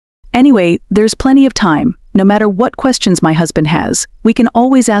Anyway, there's plenty of time. No matter what questions my husband has, we can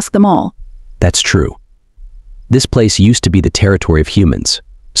always ask them all. That's true. This place used to be the territory of humans.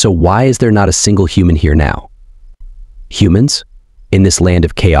 So why is there not a single human here now? Humans? In this land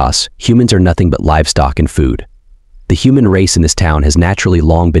of chaos, humans are nothing but livestock and food. The human race in this town has naturally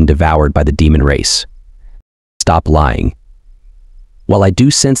long been devoured by the demon race. Stop lying. While I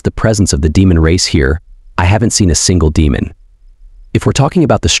do sense the presence of the demon race here, I haven't seen a single demon. If we're talking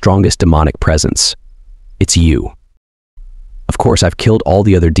about the strongest demonic presence, it's you. Of course, I've killed all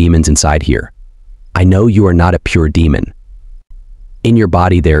the other demons inside here. I know you are not a pure demon. In your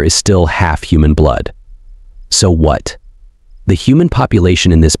body there is still half human blood. So what? The human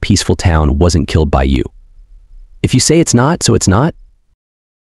population in this peaceful town wasn't killed by you. If you say it's not, so it's not?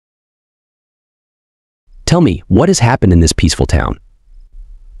 Tell me, what has happened in this peaceful town?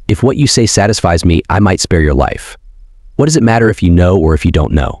 If what you say satisfies me, I might spare your life. What does it matter if you know or if you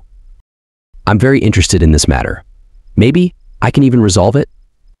don't know? I'm very interested in this matter. Maybe I can even resolve it?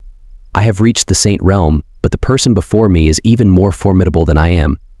 I have reached the Saint Realm, but the person before me is even more formidable than I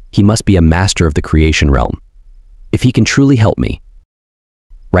am. He must be a master of the creation realm. If he can truly help me.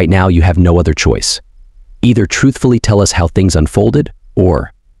 Right now you have no other choice. Either truthfully tell us how things unfolded,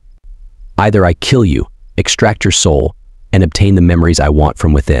 or either I kill you, extract your soul, and obtain the memories I want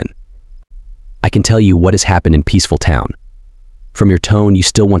from within. I can tell you what has happened in Peaceful Town. From your tone, you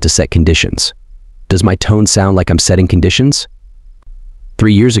still want to set conditions. Does my tone sound like I'm setting conditions?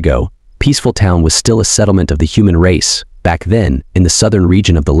 3 years ago, Peaceful Town was still a settlement of the human race. Back then, in the southern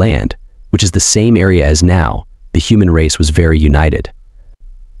region of the land, which is the same area as now, the human race was very united.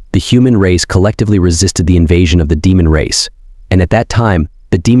 The human race collectively resisted the invasion of the demon race, and at that time,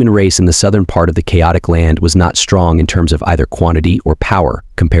 the demon race in the southern part of the chaotic land was not strong in terms of either quantity or power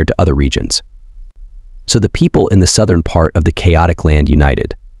compared to other regions. So the people in the southern part of the chaotic land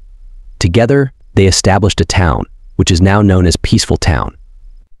united. Together, they established a town, which is now known as Peaceful Town.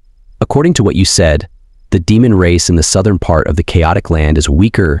 According to what you said, the demon race in the southern part of the chaotic land is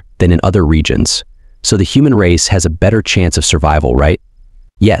weaker than in other regions, so the human race has a better chance of survival, right?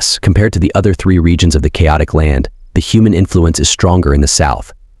 Yes, compared to the other 3 regions of the chaotic land, the human influence is stronger in the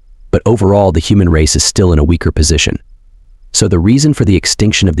south, but overall the human race is still in a weaker position. So the reason for the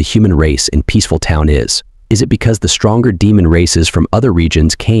extinction of the human race in Peaceful Town is it because the stronger demon races from other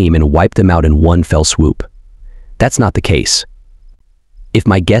regions came and wiped them out in one fell swoop? That's not the case. If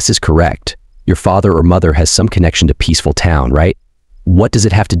my guess is correct, your father or mother has some connection to Peaceful Town, right? What does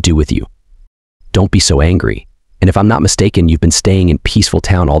it have to do with you? Don't be so angry. And if I'm not mistaken, you've been staying in Peaceful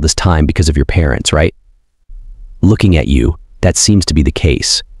Town all this time because of your parents, right? Looking at you, that seems to be the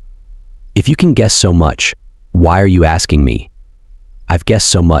case. If you can guess so much, why are you asking me? I've guessed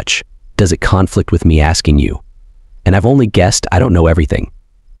so much. Does it conflict with me asking you? And I've only guessed, I don't know everything.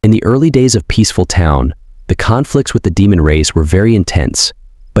 In the early days of Peaceful Town, the conflicts with the demon race were very intense,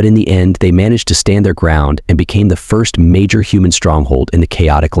 but in the end, they managed to stand their ground and became the first major human stronghold in the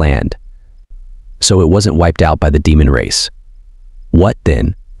chaotic land. So it wasn't wiped out by the demon race. What,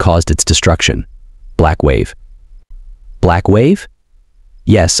 then, caused its destruction? Black Wave. Black Wave?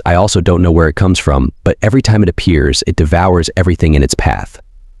 Yes, I also don't know where it comes from, but every time it appears, it devours everything in its path.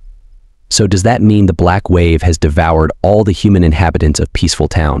 So does that mean the Black Wave has devoured all the human inhabitants of Peaceful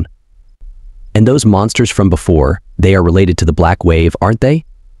Town? And those monsters from before, they are related to the Black Wave, aren't they?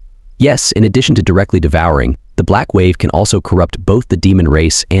 Yes, in addition to directly devouring, the Black Wave can also corrupt both the demon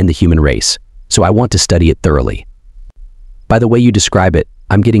race and the human race. So I want to study it thoroughly. By the way you describe it,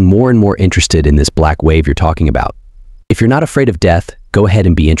 I'm getting more and more interested in this Black Wave you're talking about. If you're not afraid of death, go ahead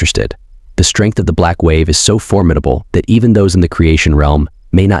and be interested. The strength of the Black Wave is so formidable that even those in the creation realm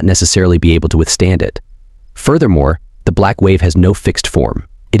may not necessarily be able to withstand it. Furthermore, the Black Wave has no fixed form.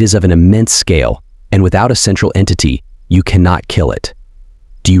 It is of an immense scale, and without a central entity, you cannot kill it.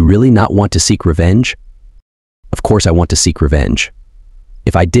 Do you really not want to seek revenge? Of course I want to seek revenge.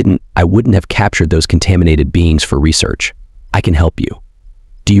 If I didn't, I wouldn't have captured those contaminated beings for research. I can help you.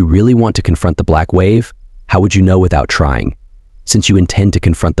 Do you really want to confront the Black Wave? How would you know without trying? Since you intend to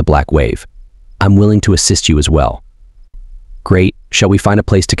confront the Black Wave, I'm willing to assist you as well. Great. Shall we find a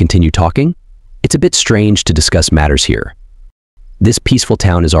place to continue talking? It's a bit strange to discuss matters here. This Peaceful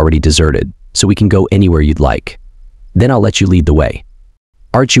Town is already deserted, so we can go anywhere you'd like. Then I'll let you lead the way.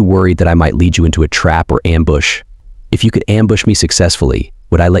 Aren't you worried that I might lead you into a trap or ambush? If you could ambush me successfully,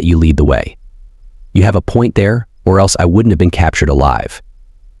 would I let you lead the way? You have a point there, or else I wouldn't have been captured alive.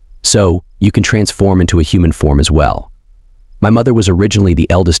 So, you can transform into a human form as well. My mother was originally the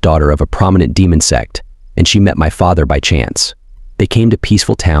eldest daughter of a prominent demon sect, and she met my father by chance. They came to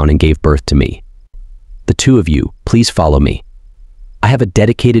Peaceful Town and gave birth to me. The two of you, please follow me. I have a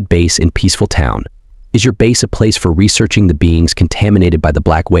dedicated base in Peaceful Town. Is your base a place for researching the beings contaminated by the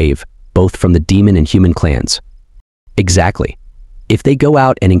Black Wave, both from the demon and human clans? Exactly. If they go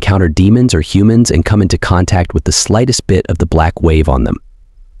out and encounter demons or humans and come into contact with the slightest bit of the Black Wave on them,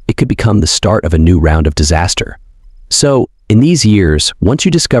 it could become the start of a new round of disaster. So, in these years, once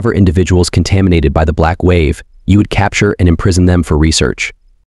you discover individuals contaminated by the Black Wave, you would capture and imprison them for research.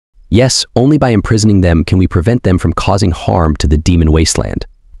 Yes, only by imprisoning them can we prevent them from causing harm to the demon wasteland.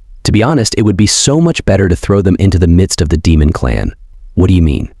 To be honest, it would be so much better to throw them into the midst of the demon clan. What do you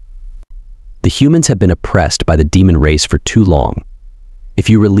mean? The humans have been oppressed by the demon race for too long. If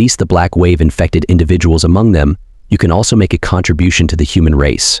you release the Black Wave-infected individuals among them, you can also make a contribution to the human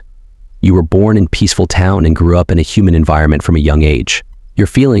race. You were born in Peaceful Town and grew up in a human environment from a young age. Your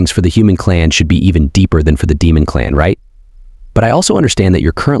feelings for the human clan should be even deeper than for the demon clan, right? But I also understand that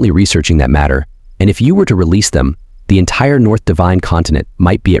you're currently researching that matter, and if you were to release them, the entire North Divine continent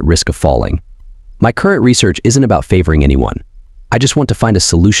might be at risk of falling. My current research isn't about favoring anyone. I just want to find a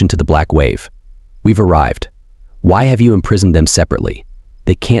solution to the Black Wave. We've arrived. Why have you imprisoned them separately?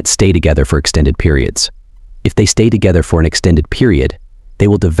 They can't stay together for extended periods. If they stay together for an extended period, they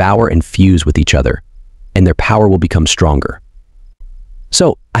will devour and fuse with each other, and their power will become stronger.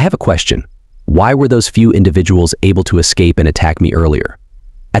 So, I have a question. Why were those few individuals able to escape and attack me earlier?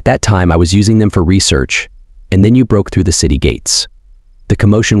 At that time, I was using them for research, and then you broke through the city gates. The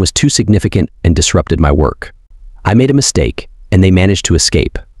commotion was too significant and disrupted my work. I made a mistake, and they managed to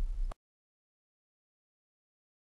escape.